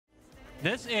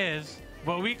This is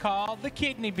what we call the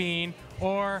kidney bean,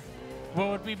 or what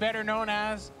would be better known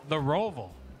as the Roval.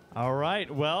 All right.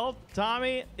 Well,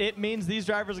 Tommy, it means these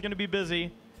drivers are going to be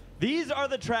busy. These are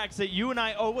the tracks that you and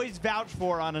I always vouch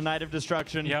for on a night of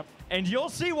destruction. Yep. And you'll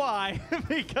see why,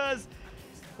 because,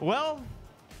 well,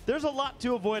 there's a lot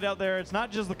to avoid out there. It's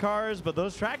not just the cars, but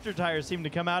those tractor tires seem to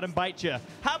come out and bite you.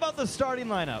 How about the starting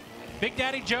lineup? Big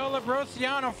Daddy Joe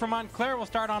Labrosiano from Montclair will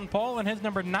start on pole in his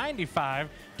number 95.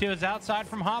 To his outside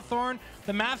from Hawthorne,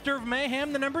 the Master of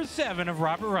Mayhem, the number 7 of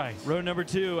Robert Rice. Row number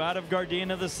 2, out of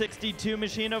Gardena, the 62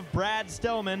 machine of Brad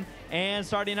Stellman. And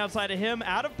starting outside of him,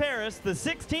 out of Paris, the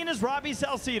 16 is Robbie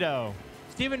Salcido.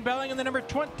 Stephen Belling in the number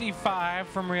 25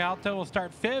 from Rialto will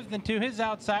start 5th, and to his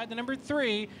outside, the number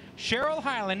 3, Cheryl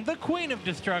Hyland, the Queen of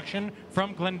Destruction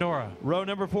from Glendora. Row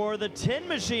number 4, the 10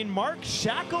 machine, Mark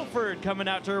Shackelford, coming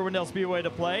out to Irwindale Speedway to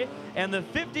play, and the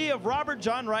 50 of Robert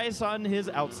John Rice on his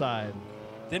outside.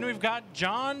 Then we've got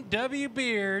John W.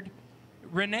 Beard,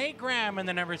 Renee Graham in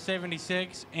the number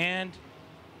 76, and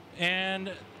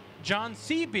John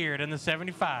C. Beard in the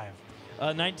 75.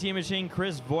 19 machine,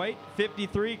 Chris Voigt.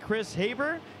 53, Chris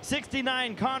Haber.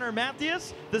 69, Connor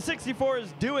Matthews. The 64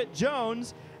 is Dewitt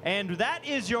Jones. And that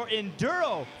is your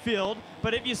Enduro field.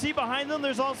 But if you see behind them,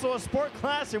 there's also a sport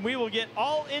class, and we will get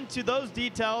all into those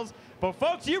details. But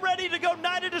folks, you ready to go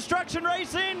Night of Destruction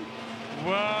racing?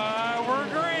 Well, we're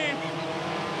green.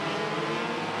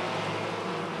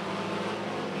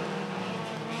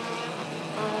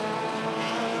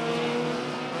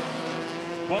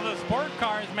 Well, the sport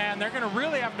cars, man, they're going to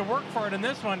really have to work for it in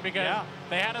this one, because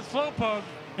they had a slowpoke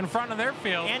in front of their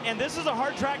field. And this is a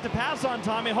hard track to pass on,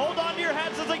 Tommy. Hold on to your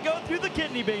hats as they go through the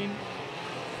kidney bean.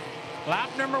 Lap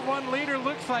number 1 leader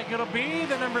looks like it'll be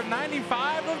the number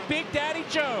 95 of Big Daddy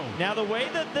Joe. Now, the way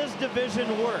that this division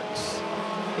works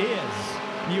is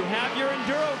you have your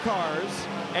Enduro cars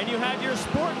and you have your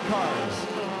sport cars.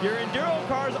 Your Enduro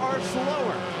cars are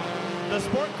slower. The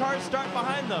sport cars start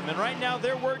behind them, and right now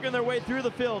they're working their way through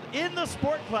the field. In the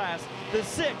sport class, the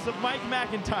 6 of Mike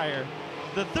McIntyre,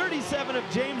 the 37 of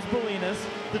James Bolinas,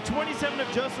 the 27 of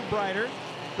Joseph Brider,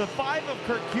 the 5 of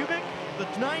Kurt Kubik,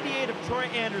 the 98 of Troy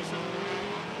Anderson,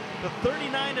 the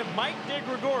 39 of Mike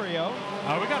DeGregorio.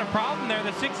 Oh, we got a problem there.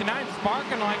 The 69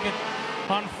 sparking like it's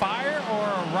on fire, or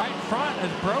right front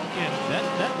is broken.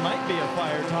 That might be a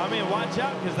fire, Tommy, and watch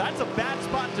out, because that's a bad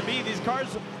spot to be. These cars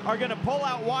are going to pull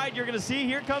out wide. You're going to see,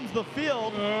 here comes the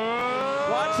field.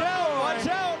 Watch out, watch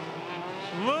out.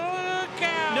 Look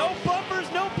out. No bumpers,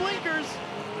 no blinkers.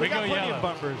 We got plenty yellow. of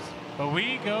bumpers. But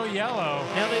we go yellow.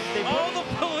 Now the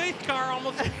police car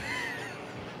almost...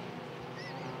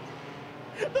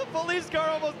 The police car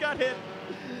almost got hit.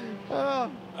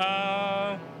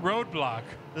 Roadblock.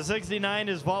 The 69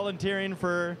 is volunteering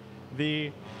for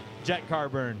the jet car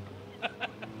burn.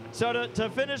 So to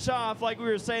finish off, like we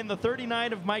were saying, the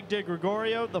 39 of Mike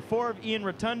DeGregorio, the 4 of Ian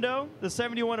Rotundo, the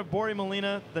 71 of Bori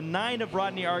Molina, the 9 of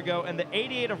Rodney Argo, and the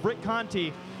 88 of Rick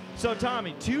Conti. So,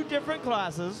 Tommy, 2 different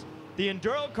classes. The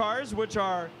Enduro cars, which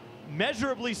are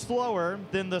measurably slower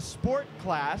than the sport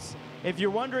class. If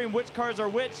you're wondering which cars are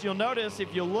which, you'll notice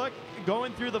if you look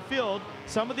going through the field,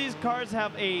 some of these cars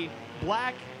have a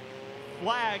black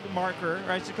flag marker,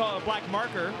 or I should call it a black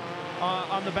marker,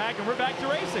 on the back, and we're back to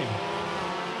racing.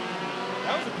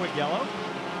 That was a quick yellow.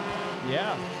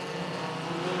 Yeah.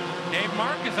 Dave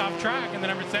Marcus off track in the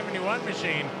number 71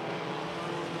 machine.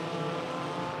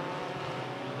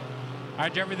 All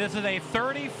right, Jeffrey, this is a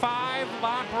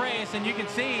 35-lap race, and you can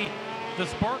see the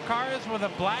sport cars with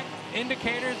the black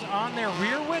indicators on their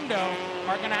rear window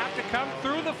are going to have to come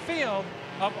through the field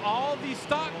of all the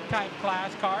stock type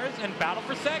class cars and battle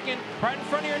for second. Right in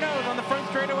front of your nose on the front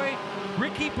straightaway,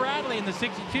 Ricky Bradley in the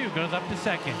 62 goes up to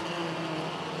second.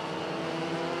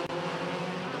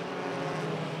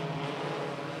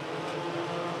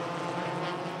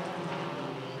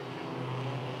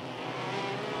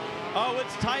 Oh,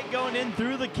 it's tight going in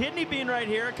through the kidney bean right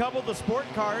here. A couple of the sport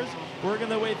cars working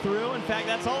their way through. In fact,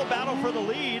 that's all a battle for the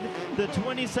lead, the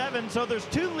 27. So there's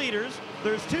 2 leaders.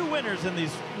 There's 2 winners in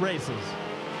these races.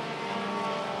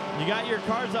 You got your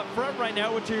cars up front right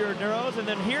now, which are your Enduros, and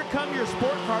then here come your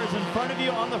sport cars in front of you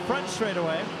on the front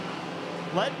straightaway.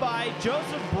 Led by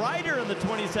Joseph Brider in the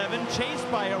 27,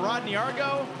 chased by Rodney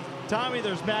Argo. Tommy,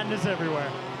 there's madness everywhere.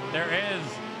 There is.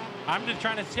 I'm just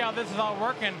trying to see how this is all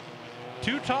working.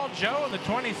 Too Tall Joe in the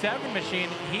 27 machine.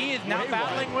 He is now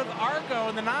battling with Argo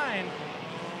in the 9.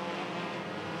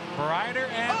 Brider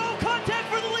and... Oh, contact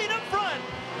for the lead up front.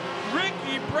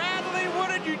 Ricky Bradley,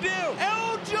 what did you do?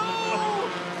 Oh, Joe!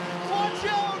 Watch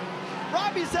out!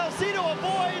 Robbie Salcido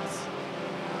avoids.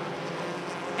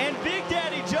 And Big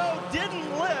Daddy Joe didn't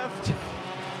lift.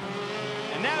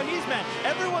 Everybody's mad.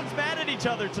 Everyone's mad at each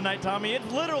other tonight, Tommy.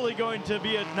 It's literally going to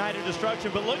be a night of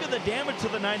destruction, but look at the damage to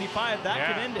the 95. That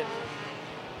could end it.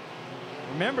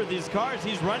 Remember, these cars,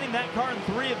 he's running that car in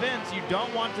 3 events. You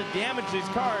don't want to damage these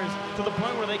cars to the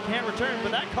point where they can't return,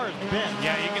 but that car's bent.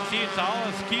 Yeah, you can see it's all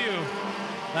askew.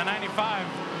 The 95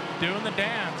 doing the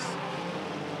dance.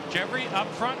 Jeffrey, up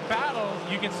front battle.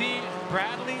 You can see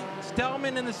Bradley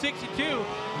Stellman in the 62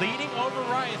 leading over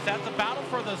Rice. That's a battle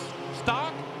for the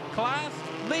stock class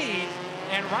lead.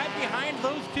 And right behind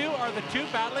those two are the two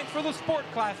battling for the sport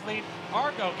class lead.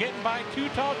 Argo getting by Too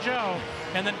Tall Joe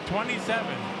and then 27.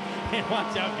 And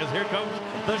watch out, because here comes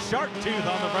the shark tooth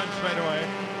on the front straightaway.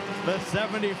 The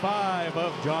 75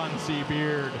 of John C.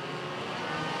 Beard.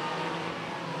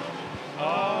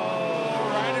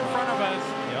 Oh, right in front of us.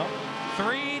 Yep.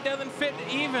 3 doesn't fit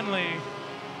evenly.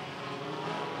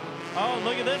 Oh,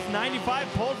 look at this. 95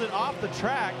 pulls it off the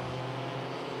track.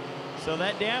 So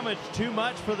that damage too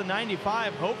much for the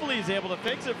 95. Hopefully he's able to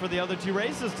fix it for the other 2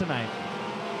 races tonight.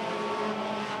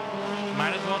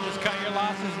 Might as well just cut your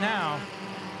losses now.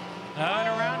 And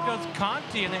around goes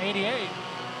Conti in the 88.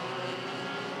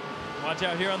 Watch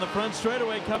out here on the front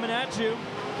straightaway coming at you.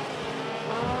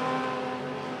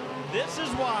 This is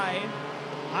why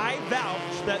I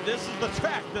vouch that this is the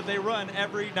track that they run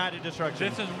every night of destruction.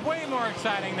 This is way more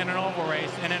exciting than an oval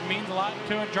race, and it means a lot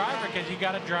to a driver because you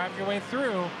got to drive your way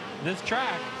through this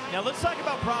track. Now let's talk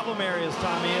about problem areas,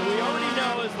 Tommy. And we already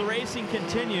know as the racing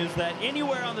continues that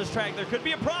anywhere on this track there could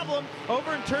be a problem.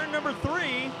 Over in turn number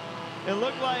 3, it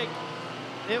looked like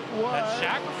it was... That's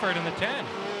Shackelford in the 10.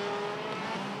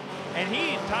 And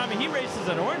he, Tommy, he races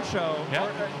at Orange Show. Yep.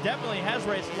 Or definitely has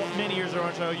raced many years at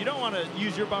Orange Show. You don't want to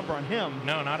use your bumper on him.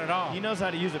 No, not at all. He knows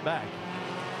how to use it back.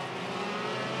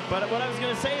 But what I was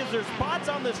going to say is there's spots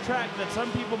on this track that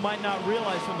some people might not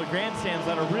realize from the grandstands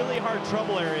that are really hard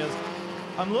trouble areas.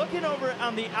 I'm looking over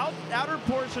on the outer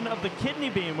portion of the kidney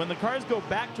beam when the cars go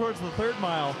back towards the 3rd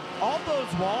mile. All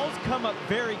those walls come up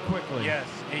very quickly. Yes,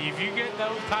 if you get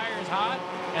those tires hot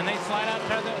and they slide out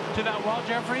to that wall,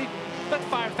 Jeffrey, that's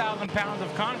 5,000 pounds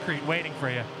of concrete waiting for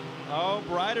you. Oh,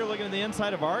 Brider looking at the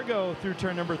inside of Argo through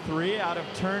turn number 3, out of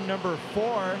turn number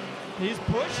 4. He's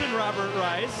pushing Robert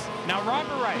Rice. Now,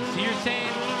 Robert Rice, you're saying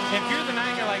if you're the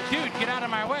 9, you're like, dude, get out of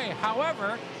my way.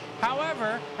 However,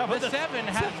 the 7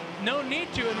 has no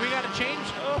need to, and we got to change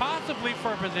possibly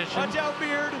for position. Watch out,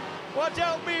 Beard. Watch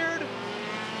out, Beard.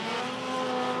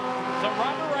 So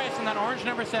Robert Rice in that orange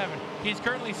number 7. He's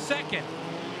currently 2nd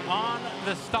on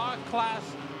the stock class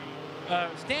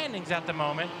standings at the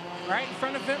moment. Right in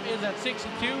front of him is that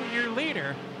 62, your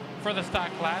leader for the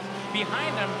stock class.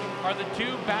 Behind him are the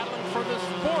 2 battling for the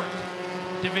sport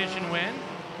division win.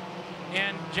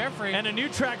 And Jeffrey. And a new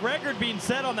track record being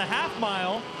set on the half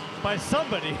mile by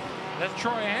somebody. That's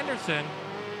Troy Anderson.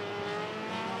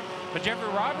 But Jeffrey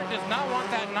Robert does not want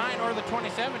that 9 or the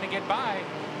 27 to get by,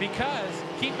 because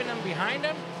keeping them behind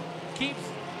him keeps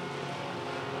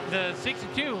the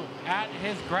 62 at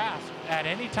his grasp at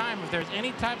any time if there's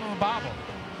any type of a bobble.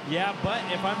 Yeah, but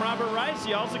if I'm Robert Rice,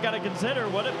 you also got to consider,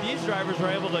 what if these drivers were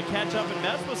able to catch up and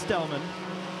mess with Stellman?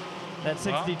 That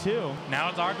 62. Well, now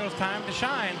it's Argo's time to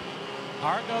shine.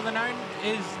 Argo, the 9,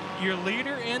 is your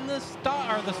leader in the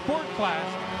sport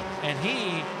class, and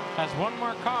he has one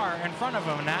more car in front of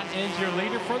him, and that is your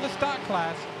leader for the stock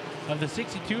class of the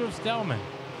 62 of Stellman.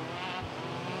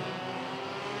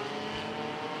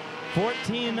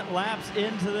 14 laps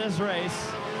into this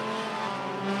race.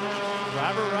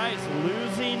 Robert Rice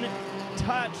losing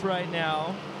touch right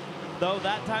now, though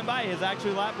that time by his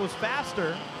actual lap was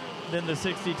faster than the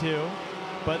 62.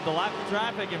 But the lap of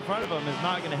traffic in front of him is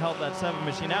not going to help that 7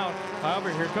 machine out.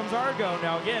 However, here comes Argo.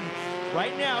 Now again,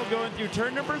 right now going through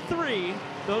turn number 3,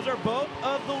 those are both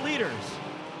of the leaders.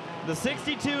 The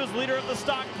 62 is leader of the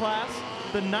stock class.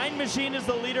 The 9 machine is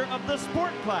the leader of the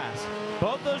sport class.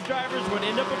 Both those drivers would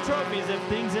end up with trophies if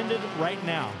things ended right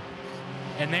now.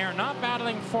 And they are not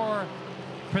battling for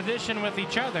position with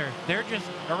each other. They're just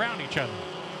around each other.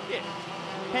 Yeah,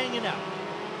 hanging out.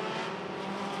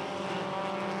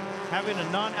 Having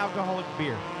a non-alcoholic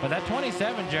beer. But that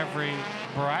 27, Jeffrey,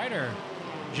 Brider,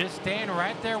 just staying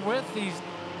right there with these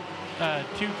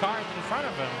 2 cars in front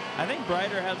of him. I think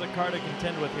Brider has a car to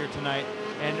contend with here tonight.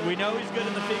 And we know he's good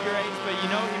in the figure 8s, but you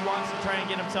know he wants to try and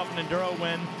get himself an Enduro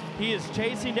win. He is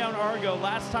chasing down Argo.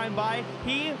 Last time by,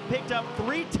 he picked up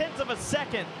 0.3 of a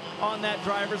second on that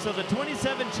driver. So the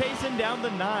 27 chasing down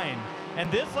the 9.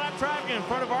 And this lap traffic in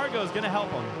front of Argo is going to help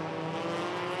him.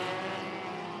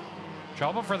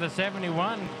 Trouble for the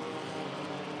 71.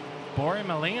 Bori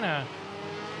Molina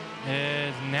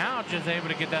is now just able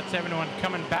to get that 71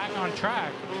 coming back on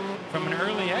track from an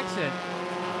early exit.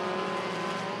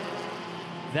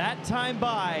 that time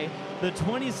by. The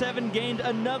 27 gained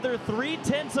another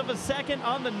 0.3 of a second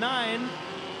on the 9.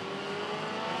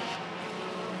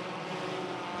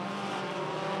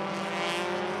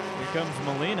 Here comes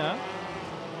Molina.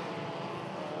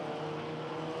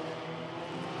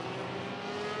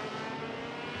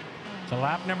 So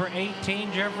lap number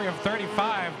 18, Jeffrey, of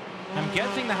 35. I'm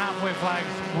guessing the halfway flags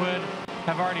would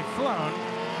have already flown.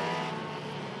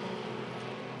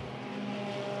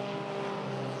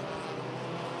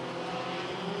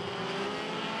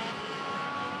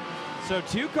 So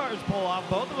 2 cars pull off,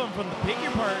 both of them from the Piggy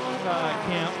Park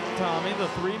camp, Tommy, the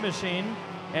 3 machine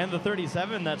and the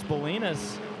 37. That's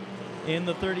Bolinas in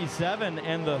the 37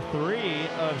 and the 3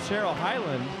 of Cheryl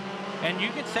Highland. And you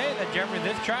could say that, Jeffrey,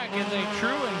 this track is a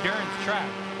true endurance track.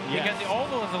 Yes. Because the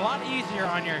oval is a lot easier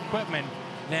on your equipment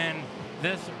than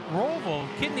this Roval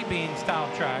kidney bean style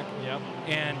track. Yep.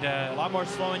 And A lot more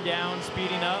slowing down,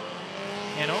 speeding up.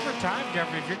 and over time,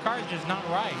 Jeffrey, if your car is just not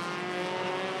right.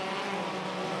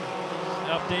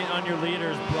 Update on your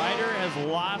leaders. Brighter has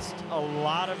lost a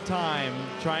lot of time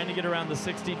trying to get around the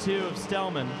 62 of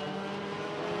Stellman.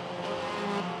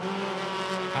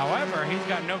 However, he's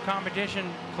got no competition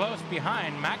close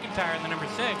behind. McIntyre in the number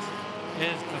 6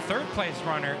 is the 3rd place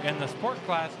runner in the sport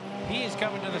class. He is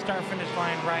coming to the start-finish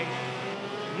line right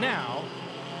now.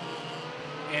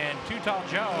 And Too Tall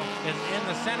Joe is in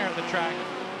the center of the track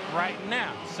right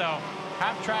now. So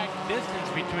half track distance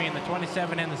between the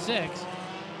 27 and the 6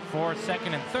 for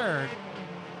 2nd and 3rd.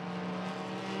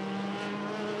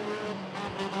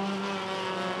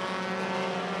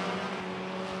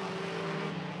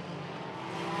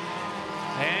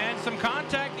 And some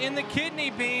contact in the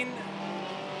kidney bean.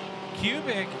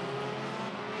 Cubic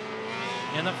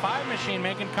in the 5 machine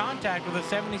making contact with a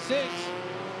 76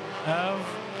 of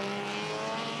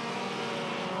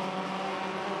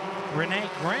Renee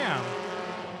Graham.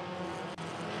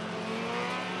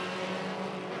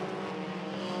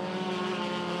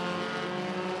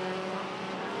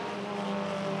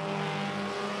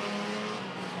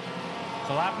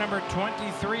 So lap number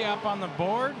 23 up on the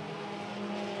board.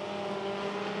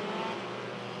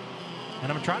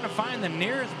 And I'm trying to find the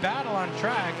nearest battle on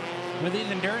track with these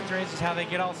endurance races, how they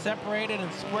get all separated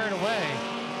and squared away.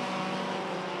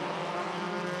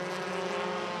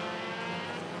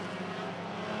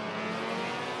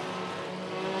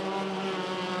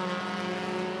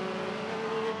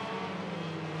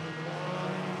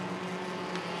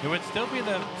 It would still be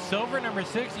the silver number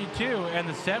 62 and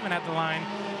the 7 at the line,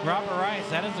 Robert Rice.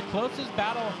 That is the closest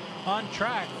battle on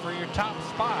track for your top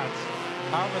spots.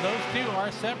 However, those 2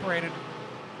 are separated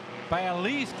by at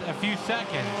least a few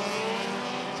seconds.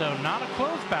 So not a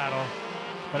close battle,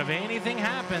 but if anything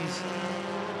happens,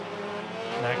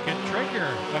 that could trigger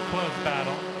a close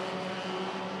battle.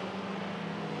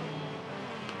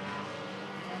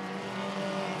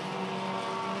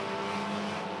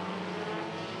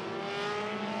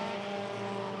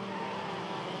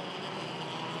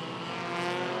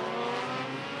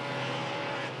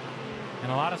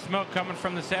 And a lot of smoke coming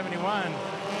from the 71.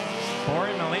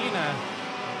 Bori Molina.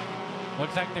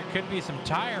 Looks like there could be some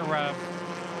tire rub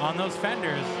on those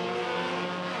fenders.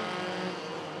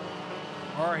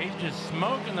 Or he's just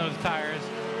smoking those tires.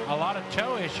 A lot of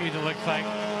toe issues, it looks like,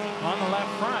 on the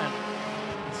left front.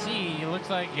 Let's see, it looks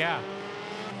like, yeah,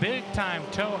 big time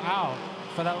toe out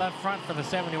for that left front for the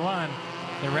 71.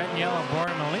 The red and yellow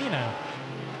Bori Molina.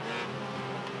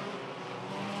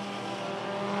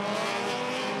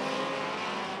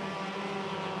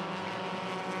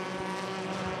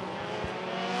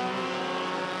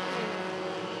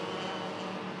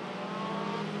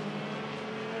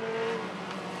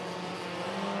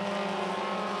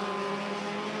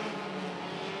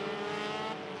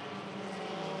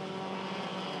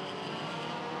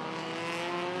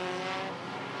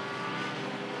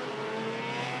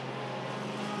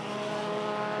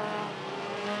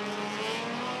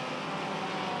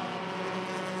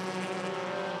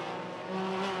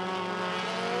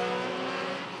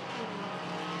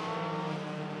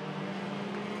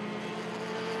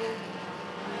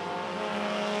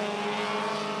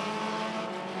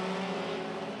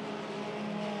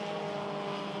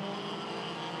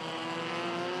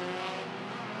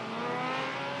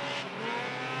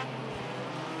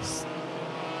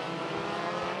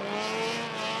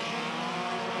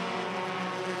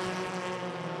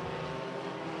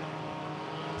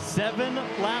 Seven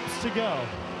laps to go.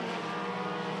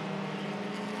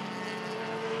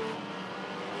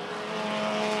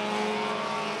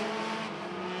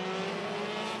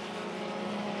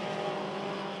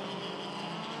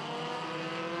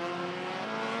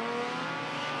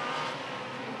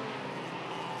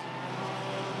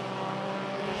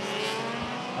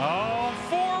 Oh,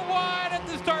 4 wide at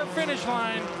the start-finish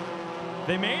line.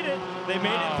 They made it. They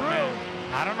made it through. Man.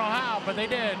 I don't know how, but they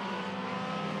did.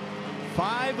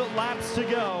 5 laps to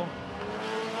go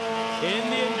in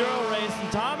the Enduro race.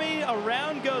 And Tommy,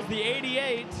 around goes the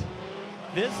 88.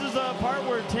 This is a part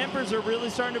where tempers are really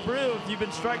starting to brew. If you've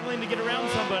been struggling to get around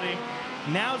somebody,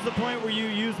 now's the point where you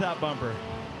use that bumper.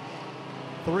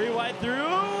 3 wide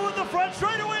through the front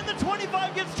straightaway, and the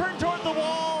 25 gets turned toward the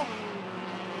wall.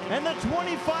 And the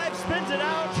 25 spins it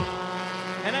out.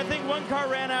 And I think one car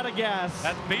ran out of gas.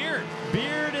 That's Beard.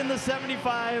 Beard in the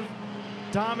 75.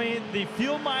 Tommy, the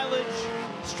fuel mileage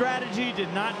strategy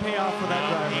did not pay off for that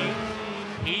driver.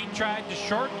 He tried to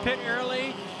short pit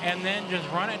early and then just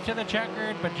run it to the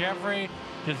checkered, but Jeffrey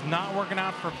just not working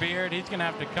out for Beard. He's going to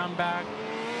have to come back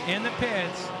in the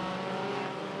pits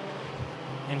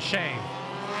and shave.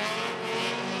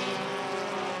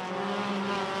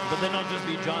 But then I'll just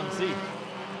be John C.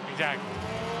 Exactly.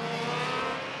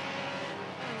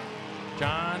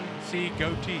 John C.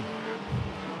 Goatee.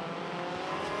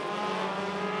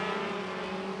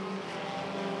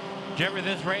 Jeffrey,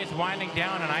 this race winding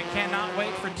down, and I cannot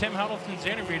wait for Tim Huddleston's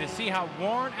interview to see how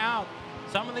worn out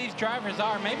some of these drivers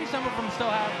are. Maybe some of them still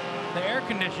have the air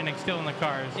conditioning still in the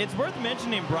cars. It's worth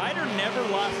mentioning, Breider never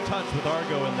lost touch with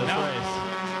Argo in this race.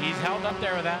 He's held up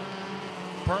there with that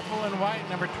purple and white,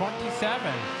 number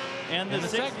 27. And the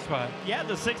second spot. Yeah,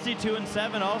 the 62 and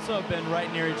 7 also have been right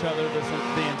near each other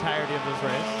the entirety of this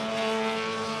race.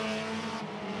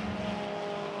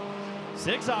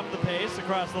 6 off the pace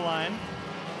across the line.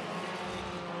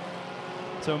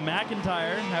 So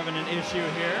McIntyre having an issue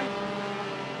here.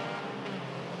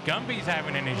 Gumby's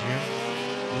having an issue.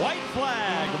 White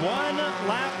flag, 1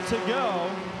 lap to go.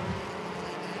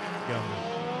 Gumby.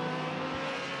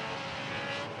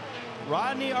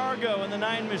 Rodney Argo in the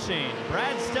 9 machine.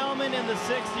 Brad Stellman in the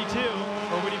 62.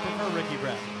 Or would you prefer Ricky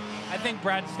Brett? I think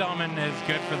Brad Stellman is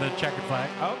good for the checkered flag.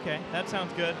 Okay, that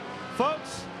sounds good.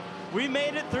 Folks, we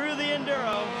made it through the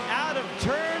Enduro. Out of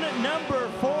turn number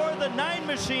 4, the 9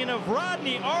 machine of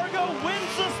Rodney Argo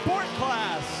wins the sport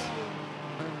class.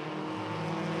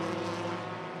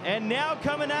 And now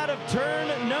coming out of turn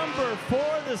number 4,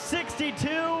 the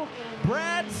 62,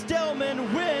 Brad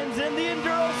Stellman wins in the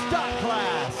Enduro stock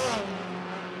class.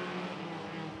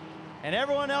 And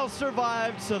everyone else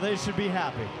survived, so they should be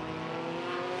happy.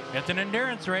 It's an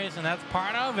endurance race, and that's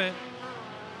part of it.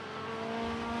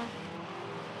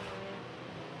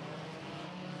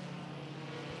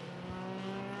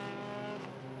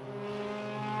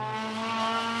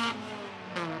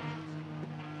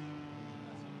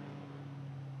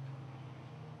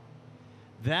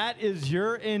 That is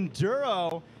your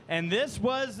Enduro, and this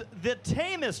was the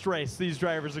tamest race these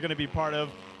drivers are going to be part of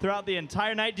throughout the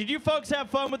entire night. Did you folks have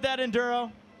fun with that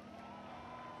Enduro?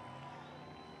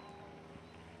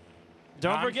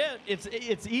 Don't forget,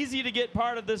 it's easy to get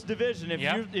part of this division.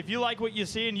 If you like what you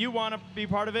see and you want to be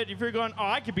part of it, if you're going, oh,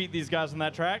 I could beat these guys on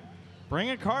that track, bring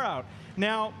a car out.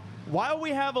 Now, while we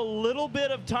have a little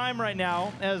bit of time right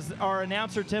now, as our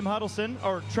announcer Tim Huddleston,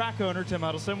 or track owner Tim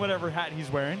Huddleston, whatever hat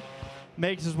he's wearing,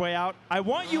 makes his way out, I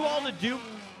want you all to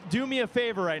do me a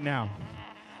favor right now.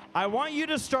 I want you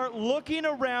to start looking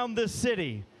around the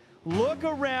city. Look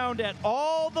around at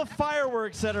all the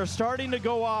fireworks that are starting to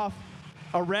go off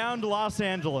around Los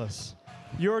Angeles.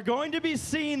 You're going to be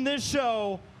seeing this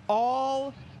show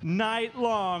all night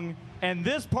long, and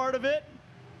this part of it,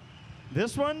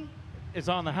 this one, is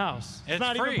on the house. It's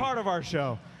not free. Even part of our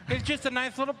show. It's just a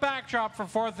nice little backdrop for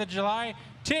 4th of July.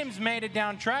 Tim's made it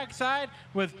down trackside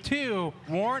with 2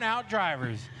 worn-out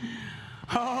drivers.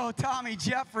 Oh, Tommy,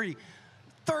 Jeffrey,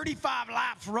 35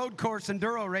 laps road course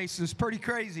enduro races, pretty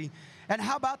crazy. And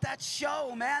how about that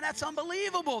show, man? That's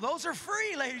unbelievable. Those are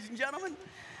free, ladies and gentlemen.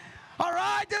 All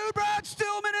right, dude, Brad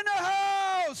Stillman in the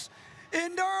house.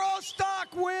 Enduro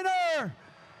stock winner.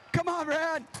 Come on,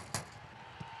 Brad.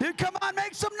 Dude, come on,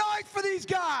 make some noise for these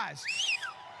guys.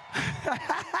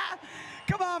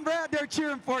 Come on, Brad, they're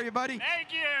cheering for you, buddy.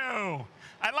 Thank you.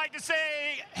 I'd like to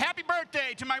say happy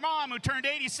birthday to my mom, who turned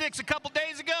 86 a couple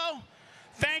days ago.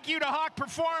 Thank you to Hawk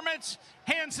Performance,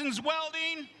 Hansen's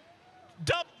Welding,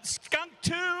 Skunk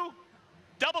 2,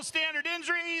 Double Standard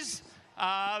Injuries,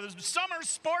 Summer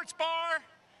Sports Bar,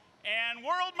 and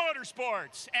World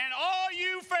Motorsports, and all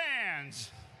you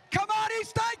fans. Come on,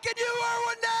 he's thanking you,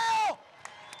 Irwindale.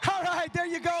 All right, there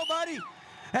you go, buddy.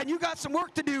 And you got some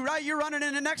work to do, right? You're running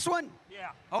in the next one?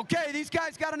 Yeah. Okay, these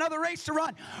guys got another race to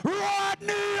run.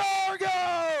 Rodney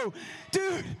Argo!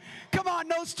 Dude, come on,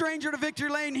 no stranger to victory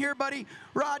lane here, buddy.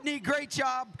 Rodney, great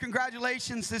job.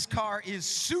 Congratulations. This car is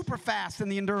super fast in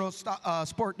the Enduro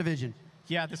sport division.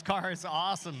 Yeah, this car is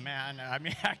awesome, man. I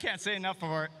mean, I can't say enough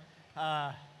for it.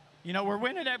 You know, we're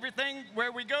winning everything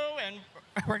where we go, and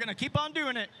we're going to keep on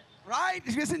doing it. Right?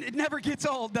 It never gets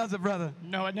old, does it, brother?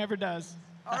 No, it never does.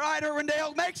 All right,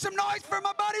 Irwindale, make some noise for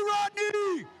my buddy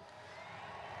Rodney.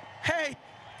 Hey,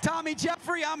 Tommy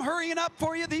Jeffrey, I'm hurrying up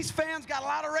for you. These fans got a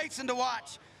lot of racing to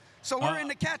watch. So we're in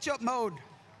the catch-up mode.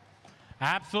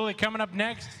 Absolutely. Coming up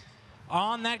next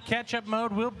on that catch-up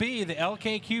mode will be the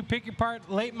LKQ Pick Your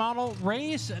Part Late Model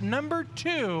race number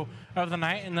 2 of the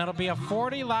night, and that'll be a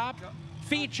 40-lap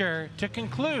feature to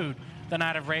conclude the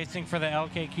night of racing for the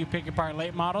LKQ Pick Your Part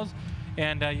Late Models.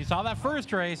 And you saw that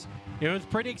first race. It was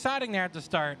pretty exciting there at the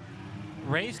start.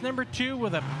 Race number 2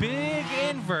 with a big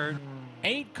invert,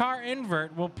 8-car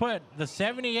invert, will put the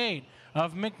 78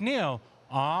 of McNeil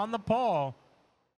on the pole